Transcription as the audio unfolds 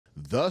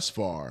thus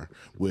far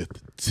with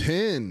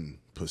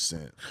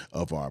 10%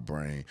 of our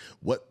brain,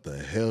 what the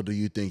hell do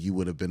you think you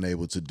would have been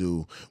able to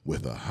do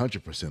with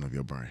 100% of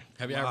your brain?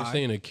 Have you ever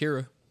seen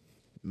Akira,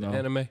 the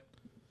anime?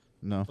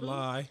 No.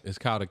 Lie. It's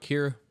called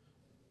Akira.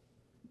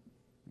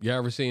 You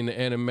ever seen the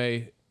anime?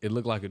 It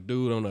looked like a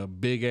dude on a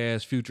big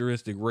ass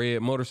futuristic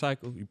red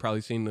motorcycle. You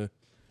probably seen the.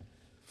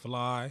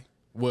 Fly.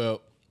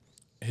 Well,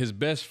 his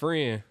best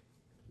friend,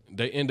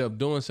 they end up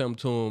doing something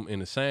to him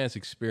in a science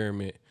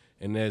experiment,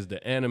 and as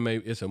the anime,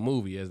 it's a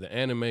movie. As the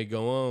anime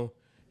go on,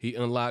 he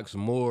unlocks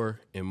more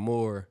and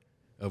more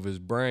of his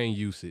brain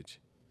usage.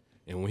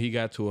 And when he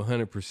got to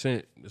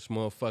 100%, this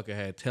motherfucker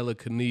had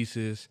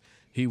telekinesis.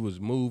 He was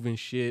moving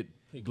shit.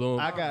 Glowing.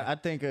 I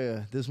think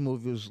this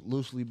movie was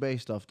loosely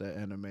based off that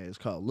anime. It's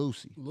called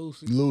Lucy.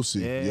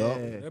 Lucy, yup.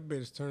 That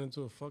bitch turned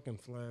into a fucking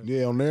flash.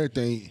 Yeah, on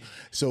everything.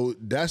 So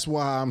that's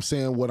why I'm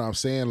saying what I'm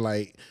saying.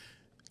 Like,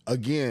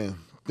 again,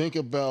 think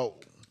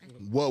about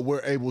what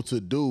we're able to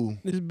do.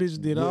 This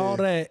bitch did all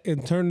that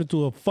and turned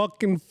into a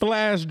fucking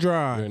flash You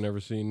drive. ain't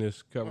never seen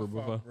this cover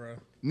before?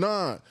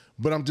 Nah,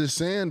 but I'm just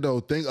saying though,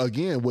 think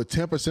again, with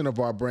 10% of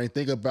our brain,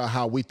 think about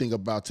how we think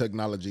about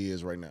technology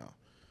is right now.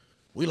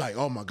 We like,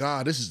 oh my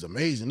God, this is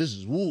amazing. This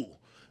is woo.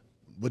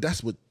 But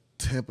that's with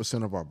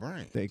 10% of our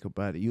brain. Think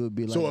about it. You would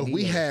be like. So if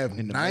we Neo have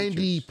in the Matrix.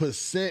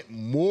 90%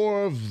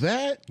 more of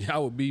that,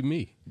 That would be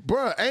me.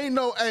 bruh, ain't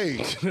no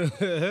age.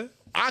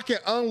 I can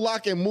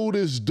unlock and move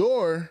this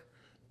door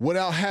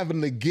without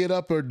having to get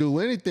up or do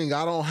anything.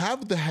 I don't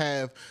have to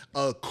have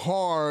a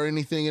car or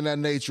anything in that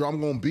nature. I'm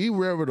going to be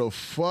wherever the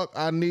fuck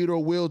I need or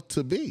will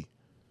to be.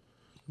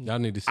 Y'all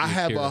need to see I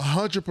have Akira.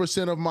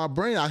 100% of my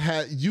brain. I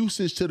had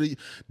usage to the.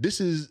 This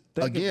is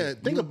Think of it.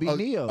 You would be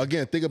Neo.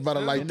 Again. Think about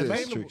it like in the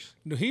this. Matrix.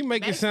 He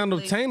make it sound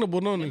Basically, obtainable,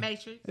 don't The he?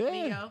 Matrix. Yeah.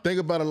 Neo. Think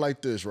about it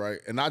like this, right?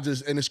 And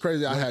it's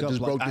crazy. I Wake had up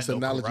just like, broke I this know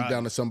analogy karate.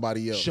 down to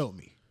somebody else. Show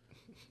me.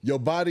 Your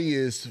body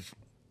is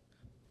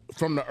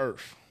from the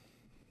earth,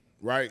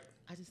 right?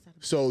 I just thought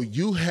about So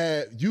you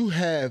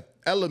have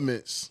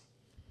elements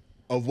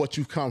of what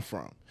you come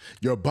from.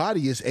 Your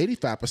body is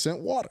 85%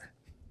 water.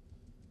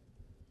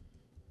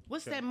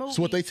 what's that movie? That's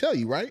what they tell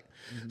you, right?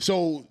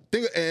 So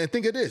think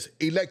of this: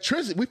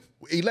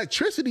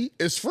 electricity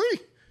is free.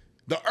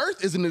 The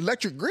earth is an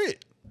electric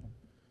grid.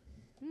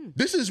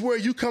 This is where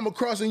you come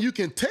across and you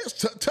can touch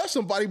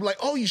somebody, be like,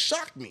 "Oh, you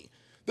shocked me."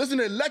 There's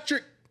an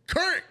electric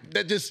current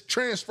that just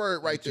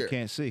transferred right there. You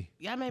can't see.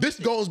 Y'all made me This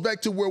think- goes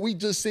back to where we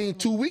just seen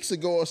 2 weeks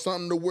ago or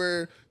something, to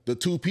where the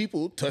two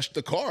people touched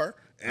the car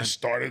and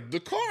started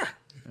the car.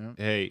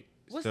 Hey,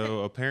 What's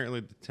so apparently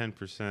the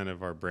 10%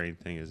 of our brain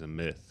thing is a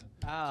myth.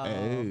 Oh,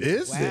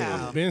 Is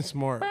wow. it? Been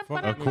smart.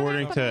 Fuck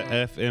According to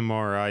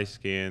fMRI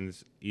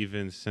scans,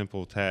 even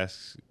simple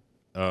tasks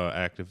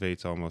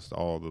activates almost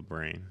all the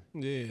brain.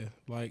 Yeah,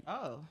 like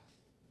Oh.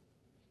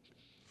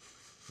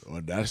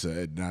 Well, now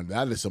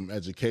that is some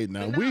educating.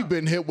 Now But no. we've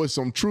been hit with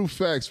some true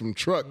facts from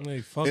Truck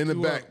They fuck in the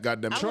you back. up.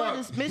 Goddamn I truck.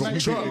 want to mention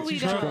this Truck. movie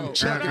though. From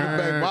Truck in the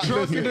back. My-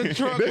 Truck in the listen,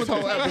 truck this with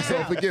whole the-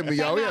 episode, forgive me,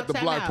 y'all. We at the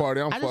Time block out. party.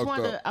 I'm I just fucked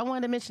wanted up. I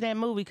wanted to mention that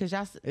movie because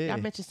y'all Yeah.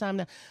 mentioned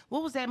something.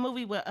 What was that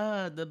movie with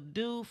the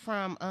dude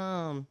from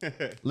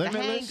The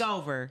Limitless.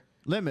 Hangover?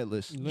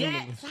 Limitless.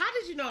 Yes. How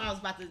did you know I was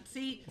about to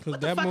see? 'Cause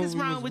What the that fuck is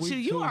movie wrong was with you?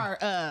 weak, You too.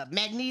 are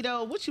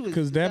Magneto. What you was?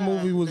 because that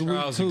movie was weak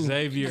Charles too.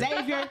 Xavier.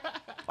 Xavier.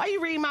 Why you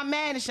reading my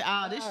man and shit?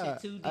 Oh, this shit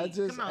too deep. I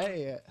just, Come on.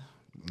 hey,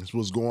 That's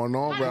what's going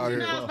on How around did you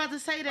here. know I was about to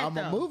say that I'm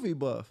though? a movie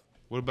buff.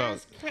 What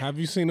about Have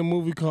you seen a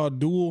movie called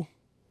Duel?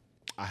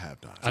 I have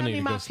not. I need me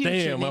to my go. future,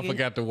 Damn, I nigga.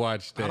 forgot to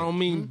watch that. I don't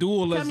mean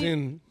duel as me-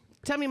 in.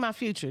 Tell me my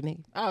future,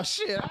 nigga. Oh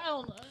shit! I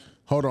don't know.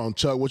 Hold on,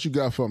 Chuck. What you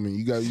got for me?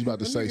 You about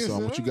to say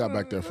something? What you got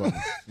back there for me?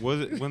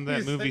 wasn't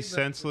that movie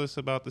Senseless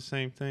about the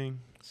same thing?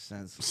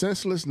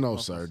 Senseless? No,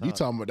 sir. You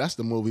talking about that's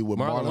the movie with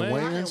Marlon Marlon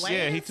Wayans? Wayans?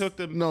 Yeah, he took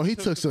the No, he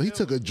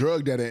took a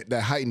drug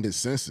that heightened his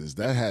senses.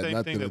 That had same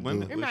nothing thing to that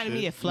Limitless do. It reminded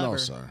me of No, Flubber.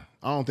 sir.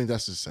 I don't think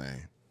that's the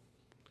same.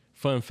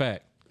 Fun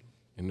fact: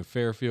 in the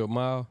Fairfield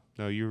Mall,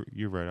 No, you're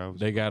right.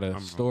 they got a I'm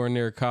wrong. store in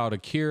there called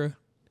Akira.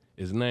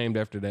 It's named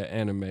after that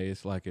anime.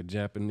 It's like a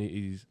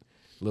Japanese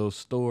little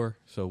store.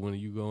 So when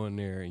you go in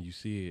there and you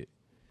see it,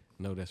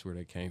 know that's where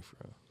they came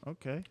from.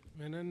 Okay.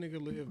 Man, that nigga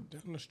lived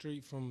down the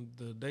street from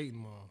the Dayton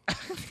Mall.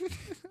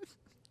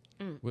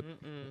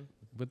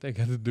 What they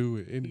got to do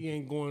with He it?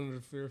 ain't going to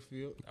the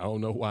Fairfield. I don't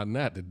know why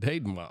not. The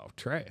Dayton Mall,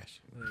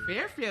 trash.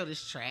 Fairfield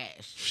is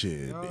trash.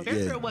 Shit.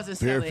 Fairfield wasn't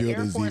selling Fairfield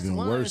Air is Force even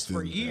Ones worse for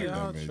than years.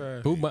 Y'all that.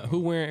 trash. Who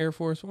wearing Air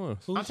Force Ones?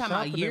 Who's I'm talking about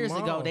shopping at years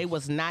ago. malls? They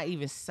was not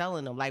even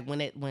selling them. Like when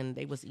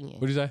they was in.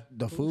 What do you say?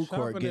 The food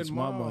court shopping gets at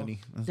my malls? money.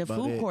 That's The about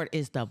food it. court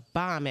is the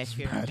bomb at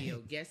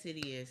Fairfield. Yes,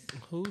 it is.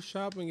 Who's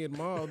shopping at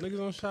malls? Niggas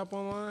don't shop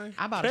online.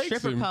 I bought a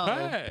stripper pole.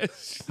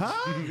 pies.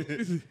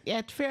 Yeah,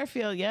 at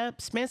Fairfield.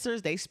 Yep.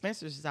 Spencer's.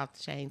 Spencer's is off the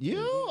chain. too.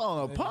 You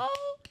on a pole?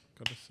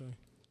 Gotta say.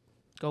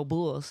 Go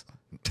Bulls.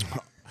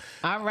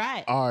 All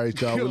right. All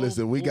right, y'all. Well,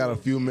 listen, we got a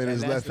few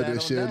minutes that's left for that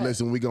this on shit. that.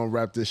 Listen, we gonna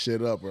wrap this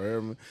shit up,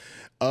 right?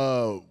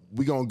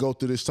 We gonna go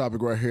through this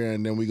topic right here,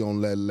 and then we gonna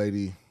let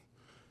Lady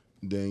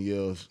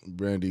Danielle,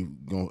 Brandy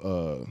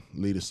gonna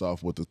lead us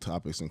off with the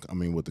topics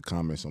and with the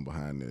comments on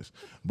behind this.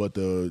 But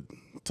the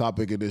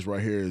topic of this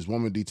right here is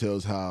woman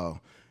details how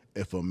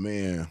if a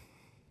man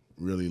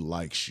really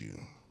likes you.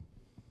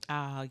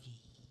 Oh, yeah.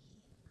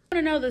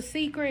 Want to know the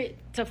secret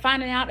to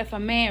finding out if a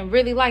man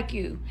really like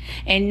you.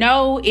 And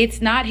no, it's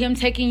not him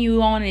taking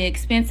you on an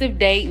expensive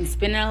date and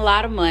spending a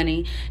lot of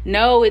money.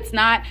 No, it's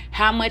not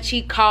how much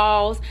he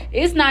calls.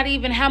 It's not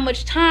even how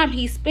much time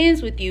he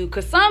spends with you,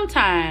 because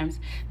sometimes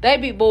they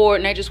be bored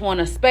and they just want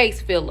a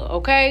space filler,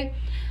 okay?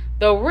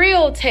 The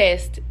real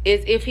test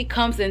is if he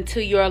comes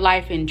into your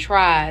life and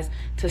tries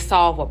to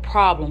solve a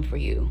problem for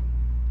you.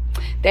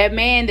 That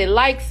man that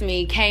likes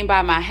me came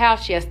by my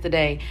house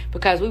yesterday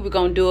because we were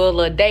going to do a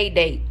little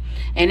date.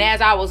 And as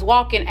I was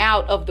walking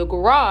out of the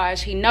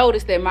garage, he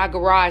noticed that my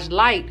garage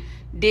light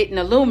didn't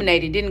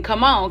illuminate. It didn't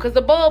come on because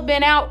the bulb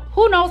been out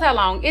who knows how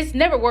long. It's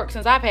never worked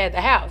since I've had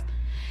the house.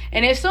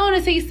 And as soon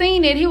as he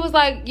seen it, he was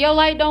like, your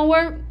light don't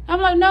work?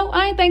 I'm like, no,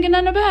 I ain't thinking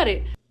nothing about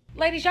it.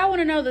 Ladies, y'all want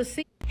to know the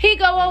secret? He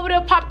go over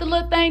there, pop the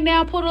little thing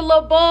down, put a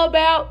little bulb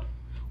out.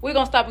 We're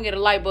going to stop and get a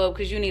light bulb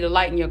because you need a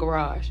light in your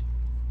garage.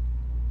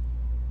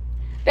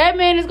 That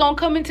man is going to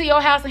come into your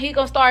house and he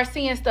going to start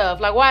seeing stuff.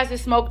 Like, why is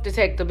this smoke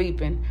detector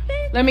beeping?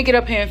 Let me get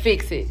up here and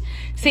fix it.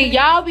 See,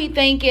 y'all be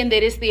thinking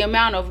that it's the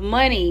amount of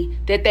money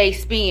that they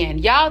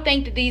spend. Y'all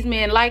think that these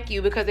men like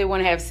you because they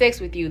want to have sex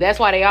with you. That's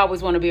why they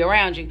always want to be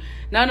around you.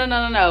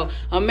 No.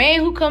 A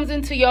man who comes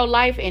into your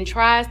life and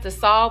tries to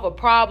solve a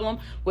problem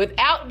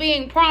without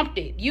being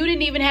prompted. You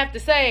didn't even have to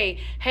say,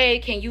 hey,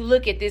 can you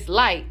look at this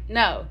light?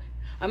 No.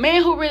 A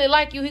man who really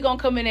like you, he going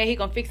to come in there, he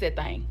going to fix that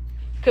thing.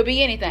 Could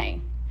be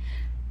anything.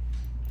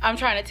 I'm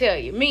trying to tell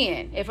you,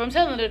 men, if I'm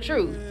telling the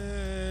truth,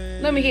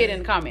 let me hear it in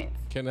the comments.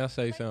 Can I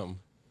say something?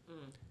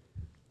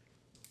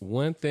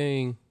 One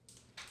thing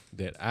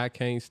that I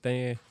can't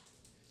stand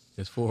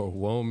is for a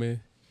woman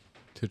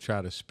to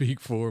try to speak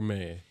for a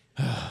man.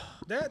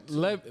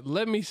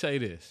 Let me say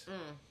this,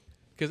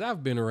 because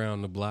I've been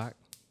around the block.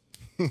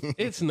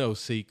 It's no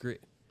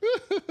secret.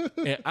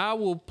 And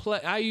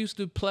I used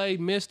to play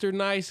Mr.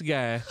 Nice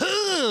Guy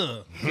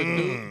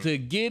to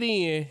get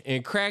in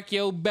and crack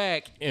your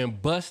back and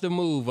bust a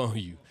move on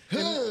you.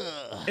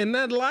 And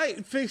that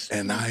light fixed.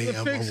 And I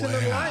am fixing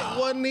aware. the light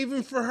wasn't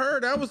even for her.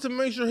 That was to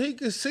make sure he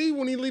could see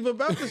when he leave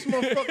about this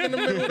motherfucker in the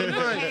middle of the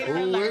night. Hater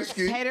Ooh, alert.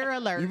 whiskey. Hater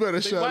alert. You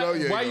better shut up.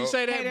 Why you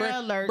say that, Hater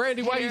alert.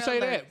 Brandy? Why Hater you say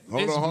alert. that?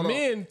 Hold It's on.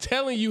 men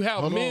telling you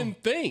how men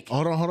think.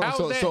 Hold on. How's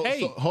So, that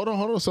hate? hold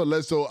on. So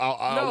let's. So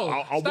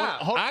I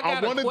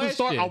got a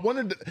question.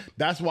 wanted to.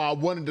 That's why I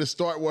wanted to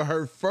start with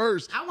her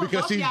first I want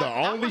because both she's y'all. the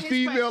I only want his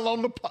female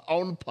on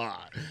the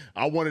pod.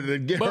 I wanted to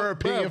get her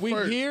opinion we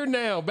first. here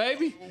now,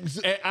 baby.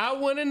 And I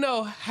want to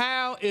know,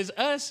 how is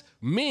us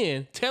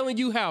men telling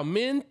you how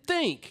men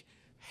think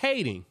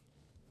hating?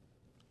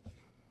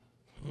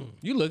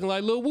 You looking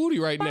like Lil Woody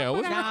right now.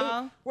 What's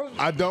wrong? No.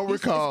 I don't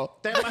recall.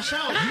 That's my show.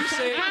 You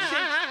said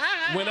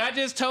when I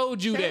just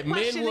told you Say that the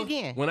men question will.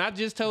 again. When I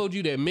just told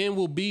you that men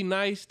will be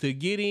nice to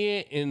get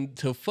in and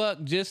to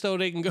fuck just so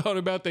they can go on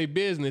about their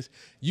business,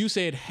 you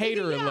said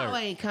hater Y'all alert.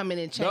 ain't coming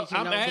and No, changing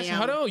I'm no asking. damn.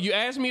 Hold on. You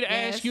asked me to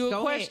Yes, ask you a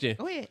go question. Ahead.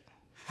 Go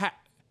ahead.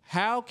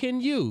 How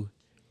can you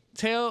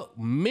tell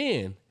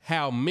men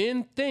how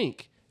men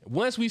think?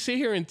 Once we sit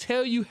here and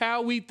tell you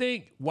how we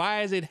think,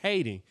 why is it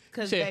hating? You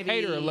 'Cause, said baby,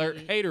 hater alert,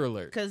 hater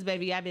alert. Cause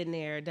baby, I've been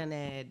there, done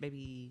that,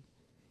 baby.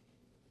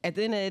 At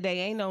the end of the day,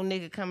 ain't no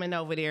nigga coming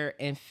over there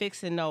and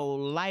fixing no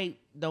light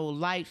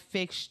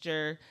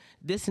fixture,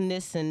 this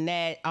and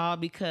that, all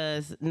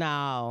because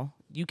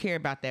you care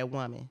about that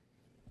woman.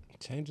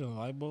 Changing the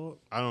light bulb?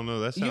 I don't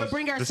know. That You sounds,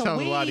 bring her that some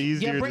sounds a lot weed, you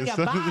easier bring than a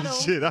some of the bottle,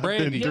 shit I've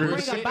Brandy, been You through.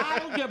 bring a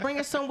bottle, you bring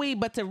her some weed,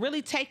 but to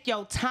really take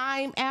your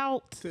time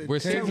out We're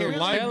sitting here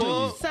really telling do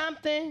you,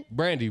 something.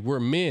 Brandy,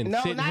 we're men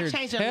No, sitting not here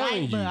changing telling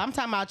light you bulb. I'm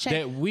talking about change.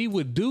 that we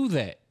would do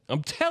that.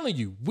 I'm telling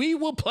you, we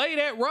will play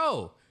that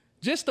role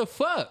just to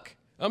fuck.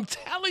 I'm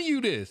telling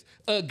you this.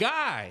 A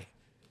guy.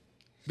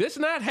 This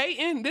not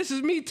hating. This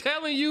is me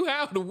telling you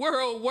how the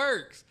world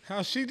works.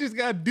 How she just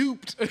got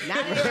duped.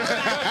 Not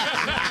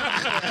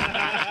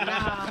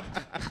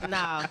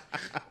no.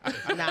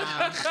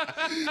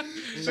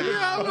 See,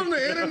 I was on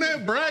the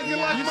internet bragging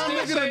like my still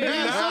nigga done saying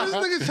did. no?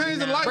 So this nigga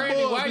changed the light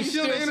Brandy, bulb. why You you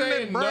still on still the internet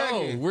saying no?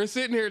 bragging. We're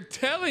sitting here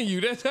telling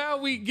you. That's how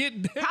we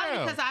get down. Probably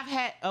because I've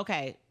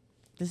had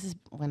this is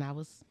when I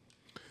was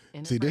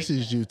in a See, this is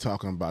breakup. you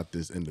talking about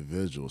this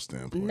individual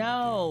standpoint.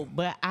 No,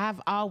 but I've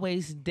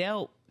always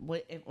dealt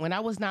with, when I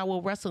was not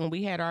with Russell and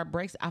we had our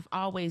breaks, I've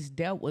always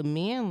dealt with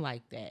men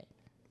like that.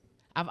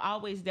 I've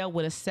always dealt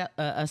with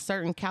a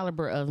certain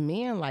caliber of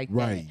men like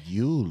Right, that.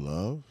 you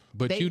love.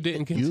 But They- you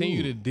didn't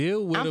continue to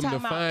deal with I'm him to talking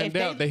about find if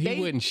they- out that he they-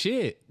 wasn't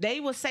shit. They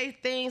would say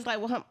things like,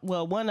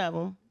 well, one of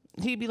them,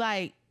 he'd be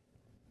like,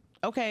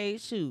 okay,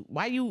 shoot,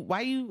 why you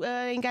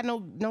ain't got no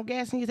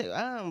gas? And you say,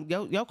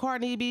 your car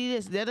need to be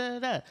this, da da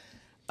da.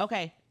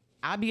 Okay,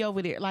 I'll be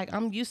over there. Like,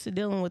 I'm used to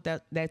dealing with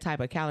that type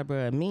of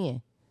caliber of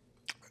men.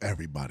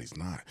 everybody's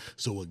not.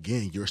 So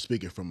again, you're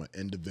speaking from an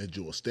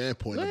individual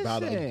standpoint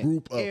about a Listen,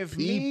 group of if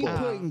people. me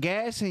putting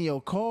gas in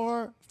your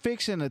car,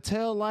 fixing a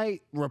tail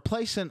light,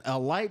 replacing a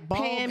light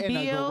bulb Paying in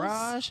a bills.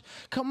 garage,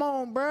 come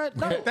on, bruh.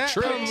 No,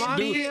 Tricks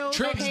do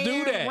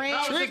that.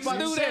 Tricks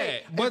do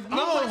that. But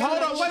no,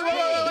 hold on,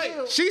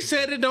 wait. She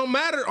said it don't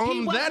matter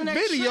on that wasn't a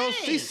video. trend.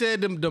 She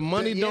said the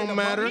money Yeah, don't the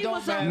matter. money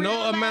don't matter. No He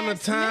was a amount of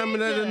real-ass time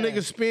that a nigga.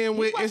 nigga spend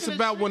with. He It's wasn't a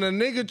about when a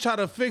nigga try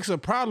to fix a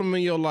problem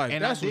in your life.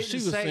 And That's I what didn't she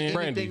was say saying. anything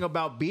Brandy.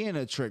 about being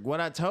a trick. What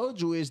I told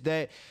you is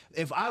that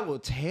if I will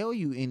tell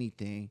you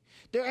anything,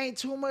 there ain't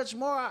too much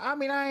more. I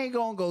mean, I ain't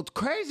gonna go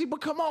crazy, but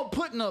come on,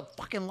 putting a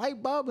fucking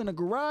light bulb in a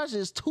garage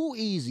is too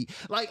easy.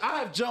 Like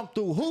I've jumped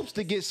through hoops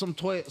to get some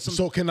let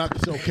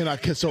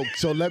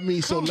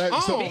me on,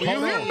 you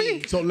hear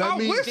me? I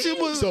wish it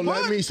was a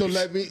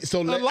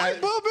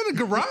light bulb in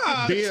the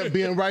garage.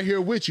 being right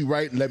here with you,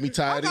 right? Let me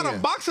tie I it got a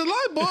in. box of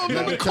light bulbs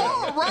in the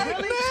car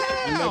right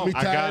now. Let me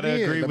I tie gotta it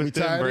in. agree Let me with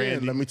tie them, it in.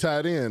 Brandy. Let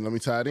me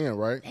tie it in,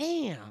 right?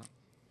 Damn.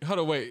 Hold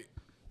on, wait.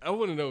 I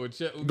want to know what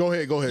Chuck. Go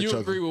ahead, You Chuck.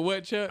 agree with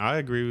what, Chuck? I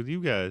agree with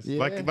you guys. Yeah.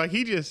 Like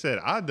he just said,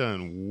 I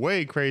done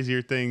way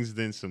crazier things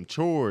than some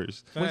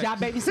chores. Would y'all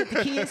babysit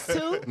the kids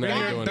too? Nah, I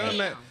ain't doing Done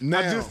that. Now.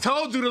 I just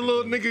told you the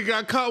little nigga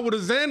got caught with a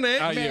Xanax.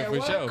 Oh, yeah, for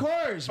Of sure.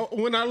 course.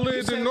 When I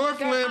lived in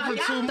Northland for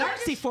 2 Y'all months.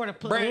 thirsty for the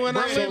pussy. Brand, When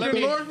I Brand, lived let in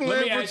me Northland for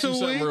ask you 2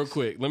 something weeks. real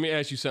quick. Let me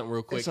ask you something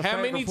real quick. It's a How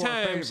favor many for a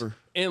times favor.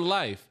 in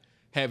life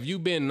have you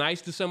been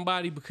nice to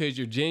somebody because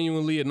you're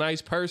genuinely a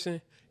nice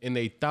person and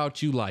they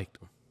thought you liked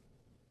them?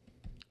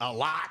 A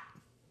lot.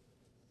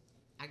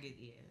 I get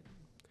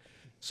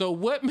So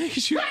what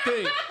makes you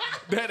think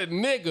that a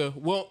nigga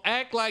won't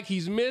act like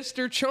he's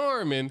Mr.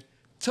 Charming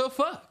to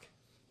fuck?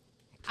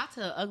 I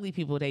tell ugly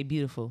people they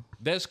beautiful.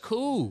 That's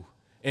cool.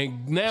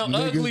 And now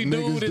Niggas- ugly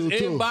niggas dude is do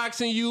too.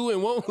 inboxing you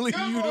and won't leave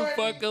you the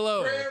fuck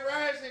alone.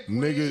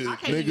 Niggas, I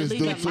can't even niggas leave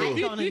do a like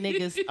too. on a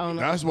niggas on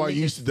a That's why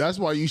niggas. that's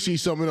why you see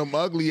some of them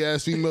ugly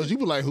ass females. You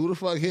be like, who the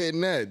fuck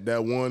hitting that?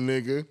 That one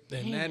nigga.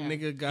 And that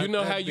nigga got You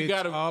know that how you bitch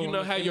gotta, all you on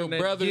know the how your internet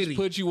brothers giddy.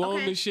 put you on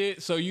Okay. the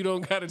shit, so you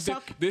don't gotta.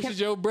 So, This can- is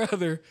your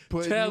brother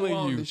Putting you telling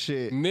on you, the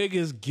shit.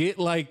 niggas get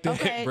like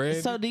that, Okay,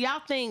 Brandon. so do y'all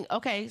think?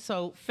 Okay,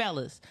 so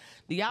fellas,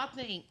 do y'all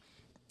think?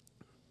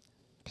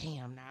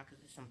 Damn, now because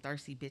there's some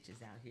thirsty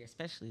bitches out here,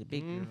 especially the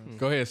big girls.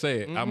 Go ahead,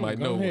 say it. I might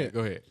Go know. ahead. What. Go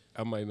ahead.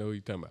 I might know who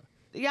you talking about.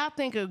 Do y'all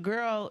think a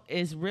girl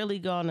is really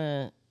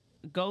gonna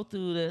go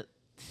through the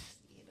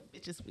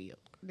bitches wheel?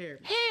 There.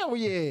 Hell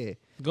yeah.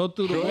 Go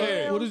through the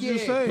ahead. what did you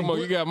Yeah. say? Come on,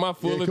 you got my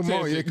full Yeah, come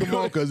on, attention. come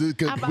on, because I'm we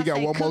about to got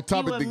say, one more cook you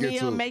topic a to get meal,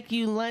 to. make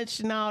you lunch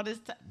and all this.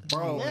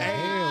 Bro,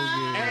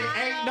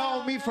 ain't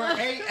known me for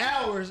 8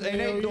 hours and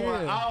they Hell doing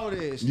yeah. all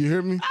this. You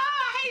hear me?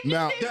 I hate this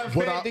Now, bitch. Done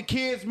what fed I- the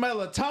kids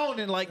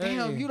melatonin. Like,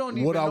 damn, you don't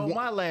even what I know wa-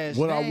 my last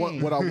what name.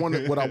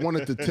 I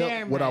wanted to tell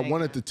Damn what I right.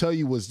 wanted to tell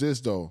you was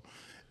this though.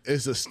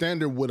 It's a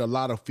standard with a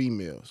lot of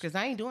females. Because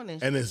I ain't doing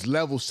this. And there's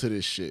levels to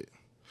this shit.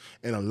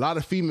 And a lot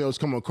of females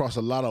come across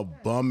a lot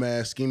of bum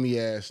ass, skinny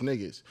ass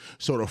niggas.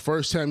 So the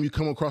first time you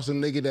come across a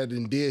nigga that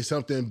done did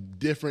something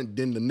different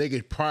than the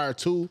nigga prior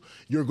to,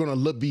 you're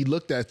gonna be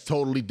looked at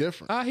totally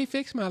different. Oh, he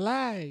fixed my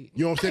light.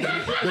 You know what I'm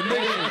saying? The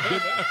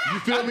nigga, you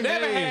feel me?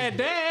 Never had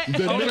that.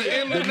 The On the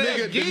nigga,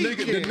 internet the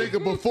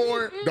nigga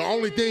before, the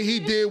only thing he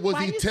did was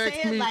Why he you say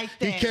texted it me, like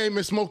he that? came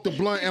and smoked the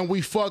blunt, and we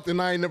fucked, and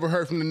I ain't never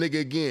heard from the nigga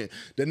again.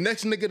 The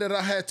next nigga that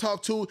I had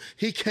talked to,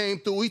 he came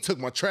through, he took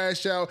my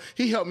trash out,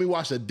 he helped me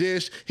wash a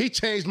dish, he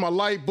changed my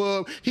light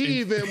bulb, he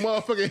even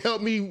motherfucking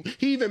helped me,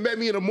 he even met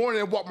me in the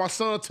morning and walked my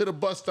son to the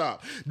bus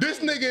stop. This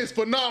nigga is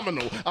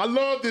phenomenal. I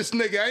love this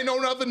nigga. Ain't no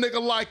other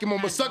nigga like him.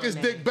 I'ma suck his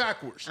dick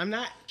backwards. I'm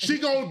not. She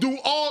gonna do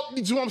all.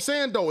 You know what I'm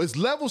saying though? It's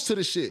levels to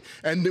the shit,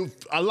 and then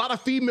a lot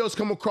of females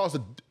come across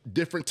a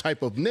different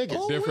type of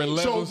niggas. Different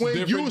levels,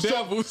 different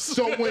devils.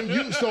 So when a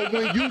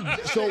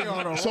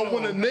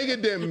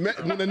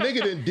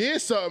nigga then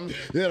did something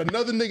that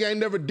another nigga ain't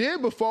never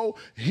did before,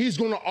 he's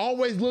gonna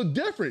always look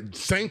different.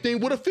 Same thing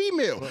with a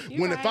female.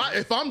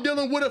 If I'm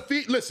dealing with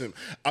listen,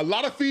 a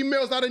lot of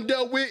females I done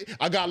dealt with,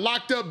 I got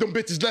locked up. Them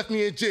bitches left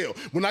me in jail.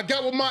 When I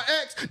got with my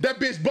ex, that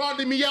bitch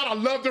bonded me out. I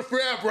loved her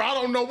forever. I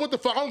don't know what the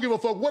fuck. I don't give a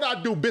fuck what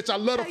I do, bitch. I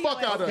love the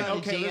fuck out of her.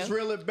 Okay, let's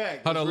reel it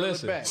back. Hold on, Let's reel it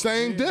listen. back.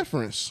 Same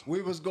difference.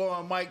 We was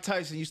going Mike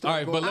Tyson. You All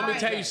right, but let me going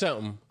tell you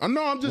something. I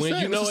know. I'm just When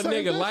saying. you know it's a the same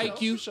nigga difference.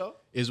 like you, For sure.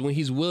 is when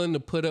he's willing to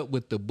put up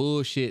with the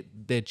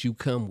bullshit that you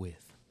come with.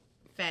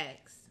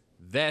 Facts.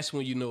 That's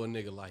when you know a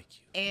nigga like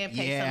you. And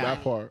pay Yeah. somebody.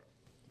 That part.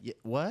 Yeah,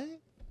 what?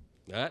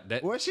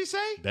 What'd she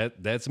say?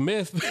 That's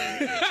myth.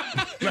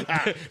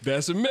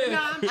 That's a myth.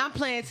 No, I'm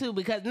playing too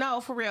because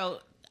no, for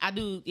real, I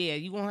do. Yeah,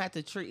 you won't have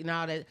to treat and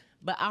all that.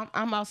 But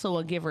I'm also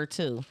a giver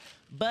too.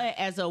 But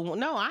as a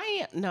I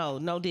ain't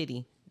no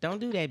Diddy. Don't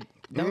do that.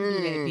 Don't do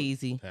that,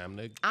 Peasy.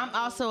 I'm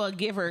also a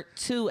giver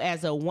too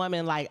as a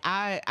woman. Like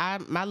I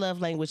my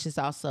love language is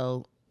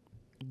also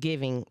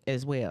giving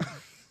as well.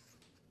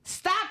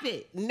 Stop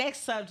it.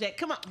 Next subject.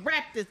 Come on,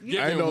 wrap this.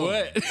 Give I him know.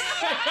 what?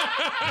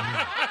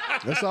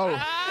 That's all.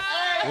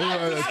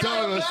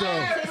 Telling us so.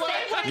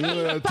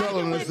 Tell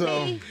him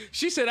this.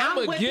 She said, I'm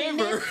a whipping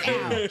giver.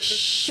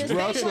 this out.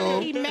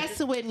 Russell. He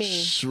messing with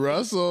me.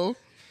 Russell.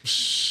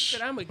 She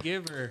said, I'm a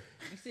giver.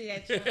 You see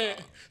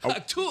that?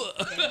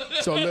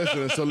 So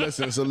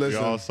listen. We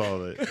all saw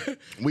that.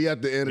 We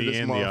at the end of Me this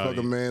and the motherfucker,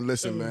 audience. man.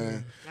 Listen,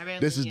 man. I really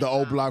This is get the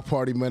old some. block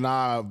party, man.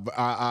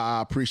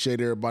 I appreciate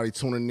everybody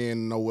tuning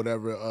in or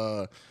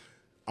whatever.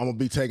 I'm gonna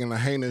be taking a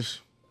heinous.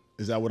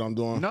 Is that what I'm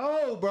doing?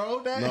 No,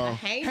 bro. That No.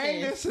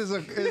 heinous is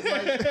like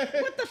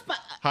What the fuck?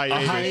 A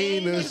Hiatus.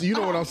 hyenas. You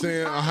know what I'm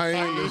saying? A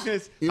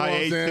hyenas. You know what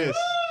I'm saying?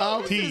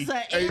 T.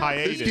 Hey,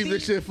 Hiatus. let's keep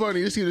this shit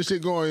funny. Let's keep this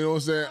shit going. You know what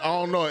I'm saying? I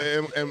don't know.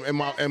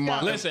 Am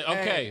I? Listen,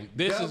 okay,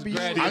 this is W-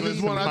 I graduation.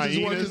 just want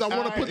because I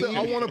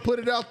want to put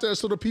it out there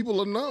so the people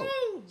will know.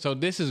 So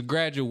this is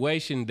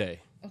graduation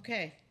day.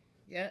 Okay.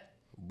 Yep.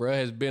 Bruh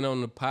has been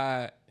on the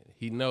pod.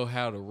 He know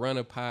how to run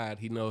a pod.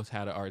 He knows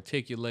how to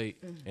articulate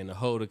and to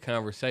hold a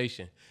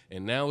conversation.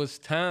 And now it's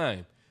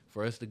time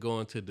for us to go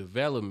into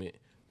development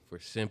for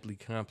Simply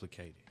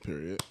Complicated.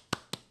 Period.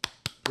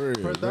 For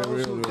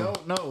those who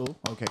don't know,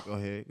 okay, go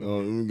ahead. Oh,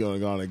 we're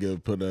gonna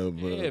put a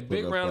Yeah,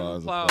 big round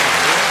of applause.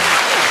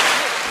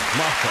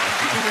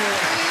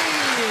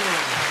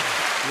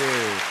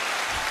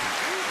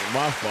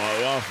 My fault.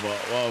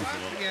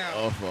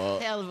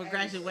 Hell of a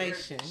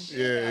graduation.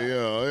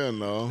 Yeah, you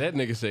know. That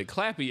nigga said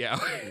clappy out.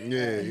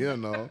 Yeah, you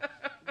know.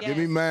 Yes. Give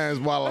me mines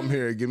while I'm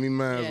here.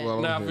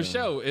 While Nah, I'm for here.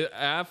 sure.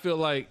 I feel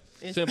like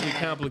Simply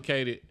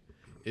Complicated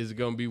is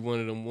gonna be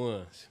one of them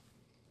ones.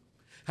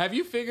 Have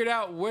you figured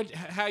out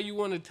how you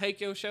want to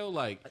take your show?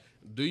 Like,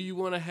 do you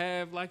want to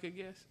have like a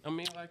guest? I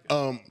mean, like.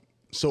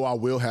 So I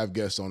will have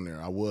guests on there.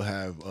 I will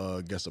have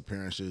guest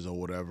appearances or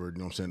whatever. You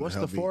know what I'm saying? to What's the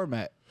help me.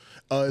 format?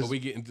 But we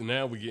getting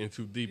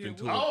too deep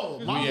into it. We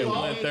at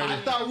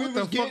 1:30. thought we was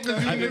What the fuck is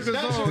you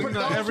niggas on? You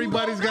know,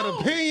 everybody's got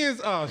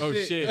opinions. Oh, Oh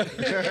shit. shit!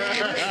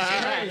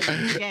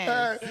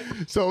 Yes.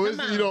 So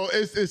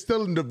it's it's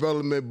still in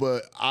development,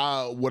 but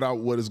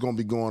what is going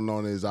to be going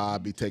on is I'll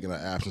be taking an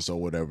absence or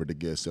whatever to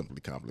get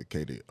Simply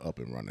Complicated up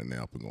and running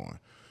and up and going,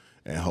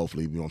 and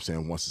hopefully, you know what I'm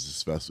saying,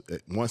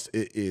 once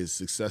it is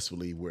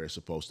successfully where it's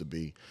supposed to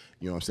be,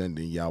 you know what I'm saying,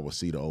 then y'all will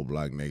see the old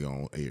black nigga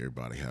on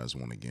Everybody Has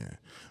One again.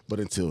 But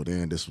until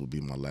then, this will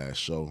be my last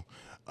show.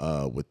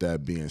 With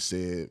that being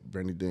said,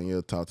 Brandy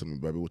Danielle, talk to me,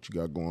 baby. What you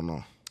got going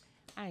on?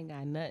 I ain't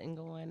got nothing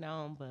going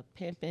on but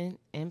pimping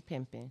and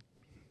pimping.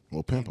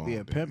 Well, pimp on. Be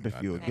a pimp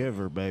if you a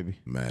giver, baby.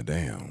 Man,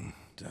 damn.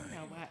 You know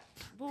what?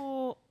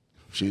 Bull.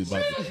 She's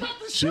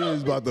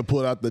about to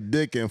put out the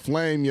dick and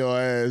flame your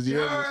ass.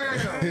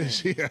 Yeah.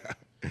 she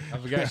I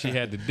forgot she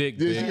had the dick.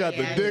 she Big. got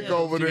the Yeah, dick yeah.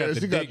 over She there. got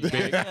the She got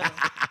dick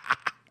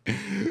the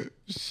big.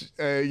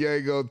 Hey, you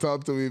ain't gonna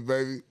talk to me,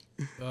 baby.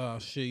 Oh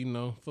shit, you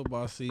know,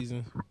 football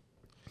season.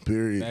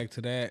 Period. Back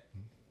to that.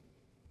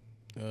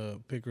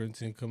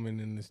 Pickerington coming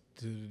in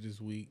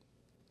this week.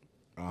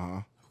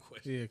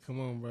 Yeah, come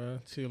on, bro.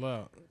 Chill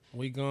out.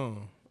 We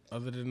gone.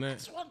 Other than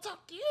that, I want to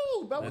talk to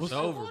you, bro. It's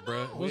over,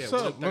 bro. what's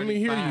up? Let me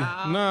hear you.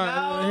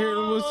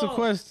 Nah, what's the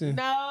question?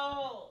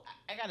 No.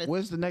 I gotta.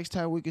 When's the next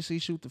time we can see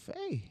Shoot the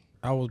Fade?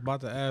 I was about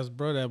to ask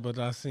bro that, but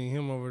I seen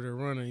him over there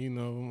running. You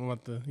know, I'm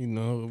about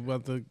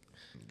to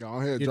Go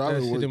ahead, get drop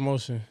that it. shit in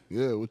motion.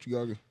 Yeah, what you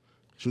got?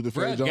 Shoot the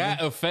Bruh fade, Johnny.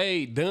 got a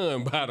fade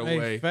done, by the Hey,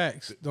 way.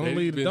 facts. Don't They've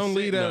leave been that.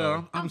 sitting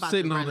on. I'm I'm about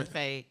sitting to on run it. the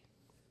fade.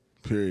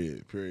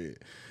 Period.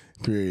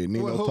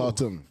 Nino, Who? talk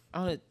to me.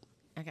 I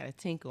got a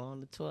tinkle on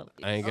the toilet.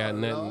 I ain't got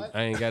nothing.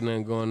 I ain't got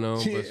nothing going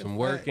on but some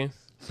working,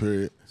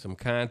 Period. some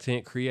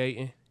content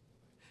creating,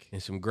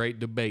 and some great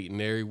debating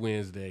every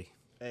Wednesday.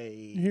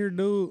 Hey, Here,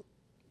 dude.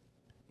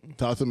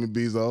 Talk to me,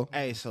 Bezo.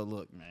 hey. So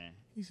look, man.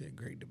 He said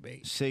great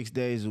debate. 6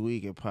 days a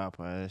week at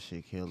Popeye, that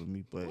shit killing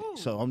me. But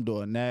so I'm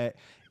doing that,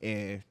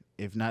 and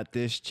if not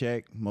this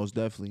check, most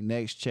definitely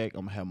next check,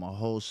 I'm gonna have my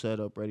whole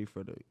setup ready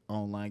for the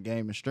online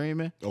gaming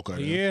streaming.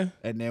 Okay. Yeah.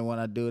 And then when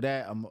I do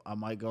that, I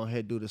might go ahead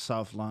and do the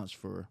soft launch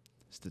for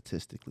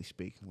Statistically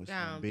Speaking, which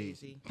Down, gonna be.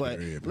 busy. But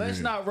Period, let's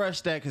period. not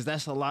rush that because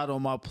that's a lot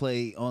on my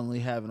plate. Only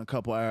having a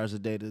couple hours a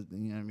day to, you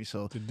know what I mean.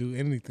 So To do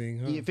anything,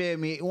 huh? you feel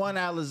me? 1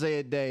 Alizé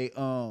a day.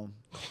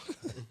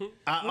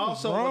 I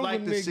also would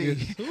like to see.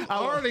 Who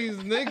are these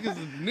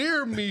niggas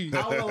near me?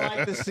 I would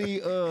like to see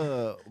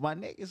my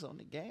niggas on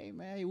the game,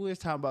 man. We was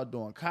talking about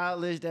doing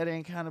college. That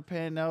ain't kind of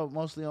panning out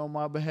mostly on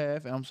my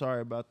behalf. And I'm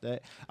sorry about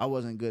that. I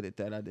wasn't good at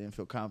that. I didn't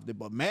feel confident.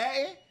 But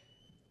Madden,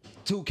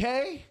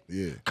 2K,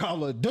 Yeah.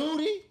 Call of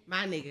Duty,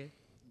 My nigga.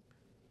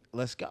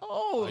 let's go.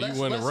 You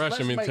want to rush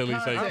him until he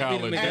say Call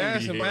of beating nigga ass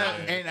Duty. in Yeah.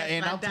 Madden.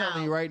 And I'm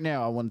telling you right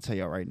now, I want to tell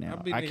y'all right now,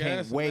 beat I nigga can't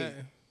ass in wait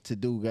Madden. to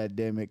do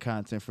goddamn it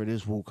content for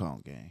this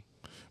Wukong game.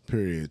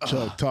 Period.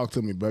 Chuck, talk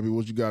to me, baby.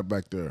 What you got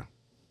back there?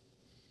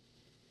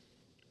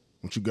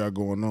 What you got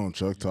going on,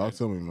 Chuck? Talk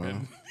to me,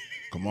 man.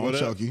 Come on,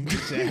 Chucky.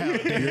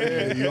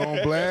 Yeah, you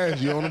on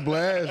blast. You on the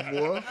blast,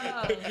 boy.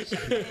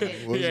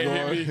 What's Yeah,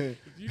 going hit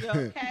You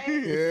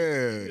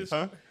okay? Yeah.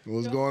 Huh?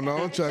 What's going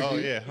on, Chucky? Oh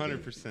yeah,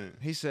 100%.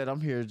 He said,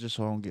 I'm here just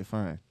so I don't get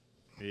fined.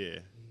 Yeah.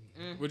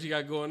 What you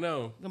got going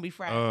on? Gonna be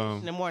Friday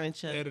in the morning,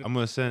 Chuck. I'm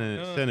gonna send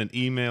an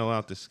email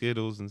out to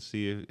Skittles and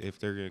see if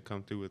they're gonna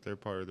come through with their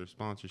part of their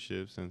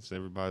sponsorship, since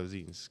everybody's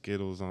eating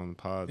Skittles on the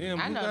pod. Damn,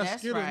 I who know got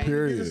that's Skittles? right.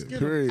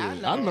 Period.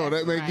 I know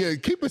that, man. right. Yeah,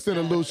 keep us in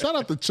the loop. Shout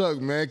out to Chuck,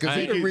 man, because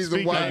he the reason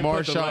Speaking why of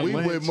Marshawn we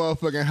Lynch. with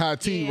motherfucking high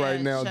tea Yeah,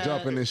 right now, Chuck.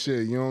 jumping and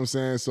shit. You know what I'm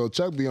saying? So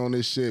Chuck be on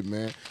this shit,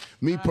 man.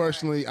 Me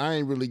personally, I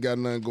ain't really got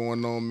nothing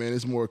going on, man.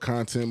 It's more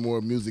content,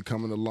 more music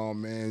coming along,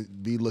 man.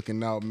 Be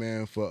looking out,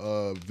 man,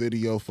 for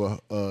video for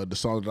the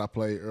song that I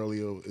played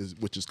earlier,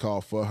 which is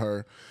called For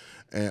Her.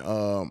 And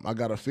I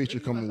got a feature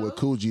coming with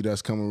Coogee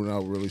that's coming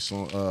out really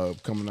soon,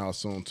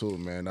 too,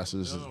 man. That's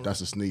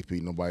a sneak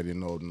peek. Nobody didn't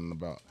know nothing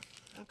about.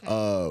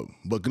 Okay.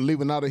 But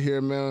leaving out of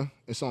here, man,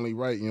 it's only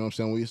right. You know what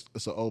I'm saying?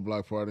 It's an old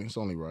block party. It's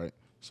only right.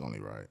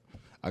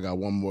 I got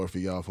one more for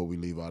y'all before we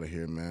leave out of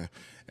here, man.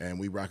 And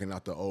we rocking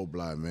out the old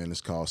block, man. It's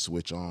called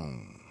Switch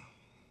On.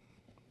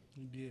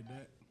 You did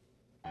that.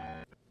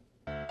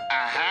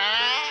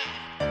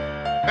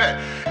 Hey,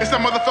 it's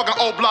that motherfucking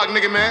old block,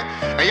 nigga, man.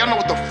 And y'all know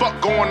what the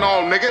fuck going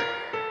on, nigga.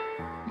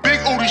 Big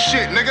Udi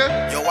shit,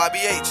 nigga. Yo,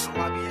 YBH.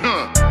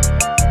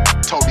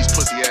 Told these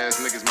pussy ass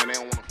niggas, man, they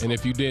don't want to. And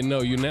if you didn't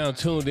know, you're now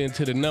tuned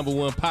into the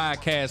 #1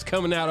 podcast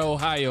coming out of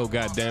Ohio,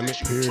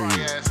 goddammit.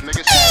 Ass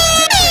niggas.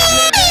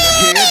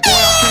 Yeah, boy,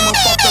 I came up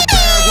off the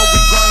bag where we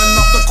grinding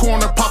off the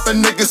corner,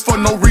 popping niggas for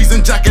no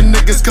reason, jacking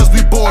niggas cause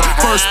we bored.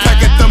 First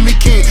pack at the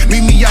King,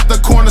 meet me at the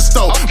corner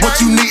store. What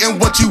you need and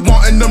what you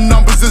want, and them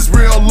numbers is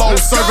real low.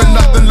 Serving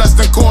nothing less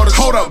than quarters.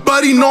 Hold up,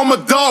 buddy, know I'm a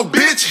dog,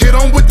 bitch. Hit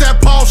on with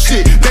that paw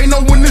shit. They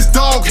know when this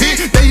dog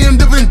hit, they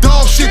end up in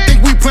dog shit.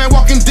 Think we playing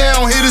walking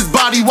down, hit his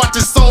body, watch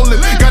his soul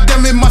live.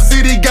 Goddamn it, my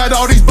city got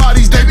all these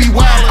bodies, they be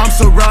wild. I'm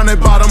surrounded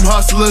by them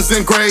hustlers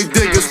and grave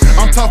diggers.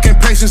 I'm talking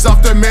patients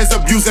off their meds,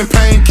 abusing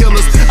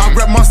painkillers. I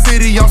rep my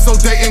city, I'm so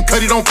dating,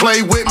 Cuddy don't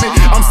play with me.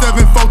 I'm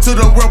 7'4" to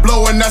the world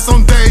blowing, that's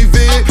on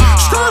David.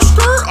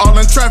 Skirt, all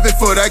in traffic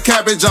for that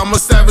cabbage. I'm a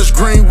savage,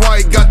 green,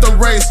 white, got the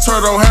race.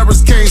 Turtle,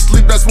 Harris, can't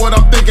sleep, that's what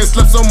I'm thinking.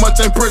 Slept so much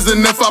in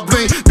prison, if I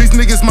blink, these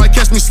niggas might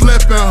catch me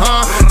slipping,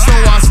 huh? So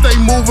I stay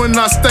moving,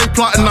 I stay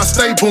plotting, I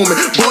stay booming.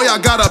 Boy, I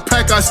got a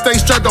pack, I stay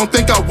strapped, don't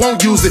think I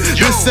won't use it.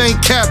 This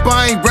ain't cap,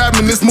 I ain't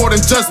rapping, it's more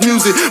than just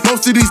music.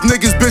 Most of these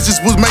niggas,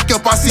 bitches was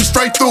makeup, I see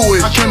straight through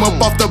it. I came up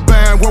off the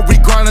band where we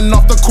grinding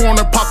off the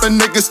corner, popping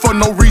niggas for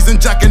no reason,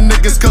 jacking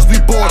niggas cause we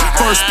bored.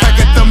 First pack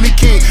at the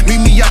King, meet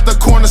me at the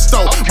corner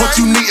store. What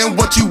you need and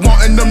what you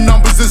want, and them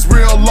numbers is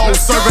real low.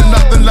 Serving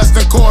nothing less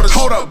than quarters.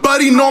 Hold up,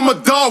 buddy, know I'm a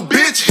dog,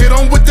 bitch. Hit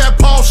on with that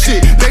paw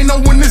shit. They know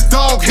when this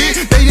dog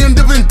hit, they end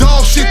up in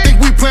dog shit. Think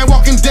we playing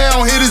walking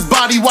down, hit his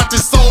body, watch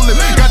his soul live.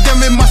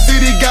 Goddamn it, my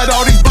city got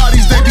all these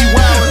bodies, they be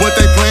wild. What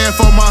they playing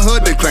for my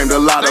hood, they claimed a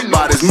lot of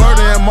bodies.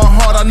 Murder in my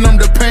heart, I numb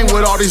the pain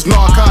with all these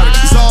narcotics.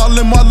 It's all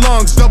in my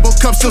lungs, double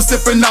cup, still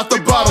sipping out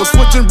the bottle.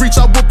 Switch and reach,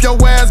 I whoop your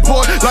ass,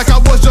 boy, like I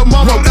was your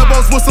mama.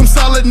 Elbows with some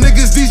solid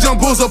niggas, these young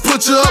bulls will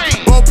put you up.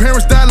 Both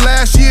parents died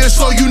last year,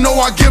 so you know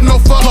I give no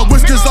fuck.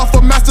 Whiskers off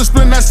a master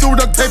spin, that suit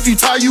duct tape, you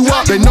tie you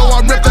up. They know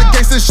I rip that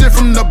gangsta shit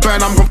from the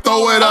band, I'm gon'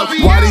 throw it up.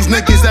 Why these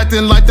niggas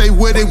acting like they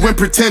with it when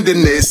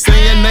pretending this?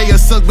 Saying they a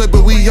suspect,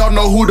 but we all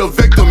know who the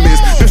victim is.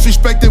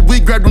 Disrespected, we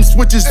grab them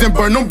switches and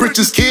burn them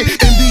britches, kid.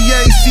 NBA,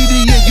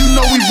 CDA, you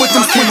know we with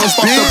them swimmers,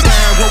 off the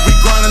band where we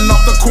grinding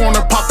off the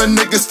corner, popping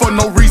niggas for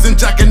no reason,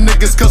 jacking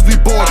niggas cause we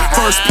bored.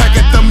 First pack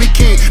at the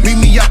King, meet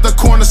me at the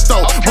corner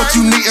store. What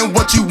you need and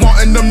what you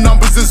want, and them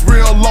numbers is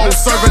real low.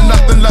 Serving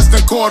nothing less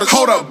than quarters.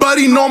 Hold up,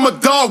 buddy, know I'm a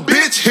dog,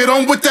 bitch. Hit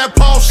on with that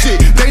paw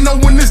shit. They know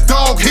when this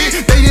dog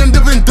hit, they end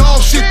up in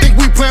dog shit. Think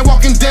we playing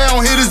walking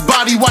down, hit his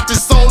body, watch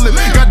his soul live.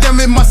 Goddamn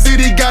it, my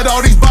city got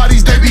all these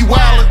bodies, they be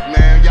wildin'.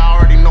 Man, y'all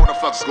already know what the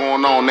fuck's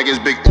going on, nigga. It's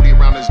Big Udi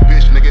around this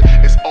bitch, nigga.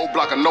 It's old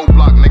block or no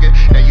block, nigga.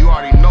 And you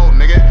already know,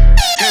 nigga.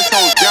 10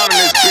 toes down in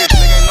this bitch,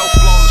 nigga. Ain't no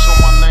flawless on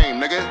my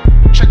name, nigga.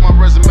 Check my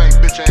resume,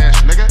 bitch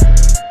ass, nigga.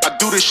 I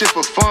do this shit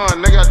for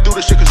fun, nigga. I do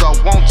this shit cause I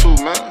want to,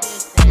 man.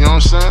 You know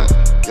what I'm saying?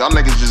 Y'all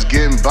niggas just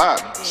getting by,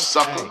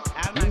 sucker.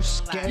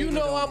 You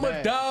know I'm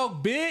a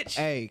dog, bitch.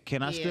 Hey,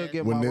 can I still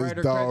get When my this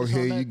writer dog credits on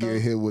hit, that, you though?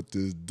 get hit with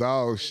this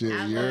dog shit.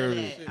 I You love heard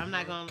me? that. I'm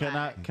not gonna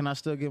lie. Can I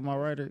still get my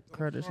writer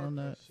credits on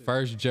that?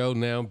 First Joe,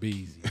 now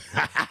Beezy.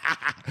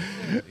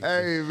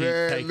 Hey,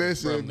 man, taking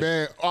listen, from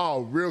man.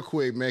 Oh, real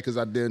quick, man, because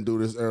I didn't do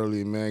this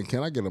earlier, man.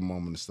 Can I get a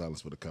moment of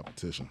silence for the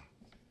competition?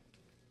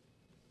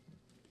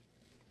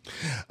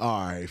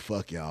 All right,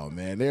 fuck y'all,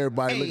 man.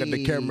 Everybody look at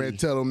the camera and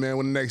tell them, man,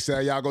 when the next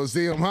time y'all gonna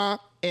see them, huh?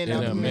 In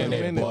In a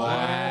minute,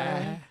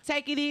 boy.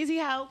 Take it easy,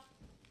 ho.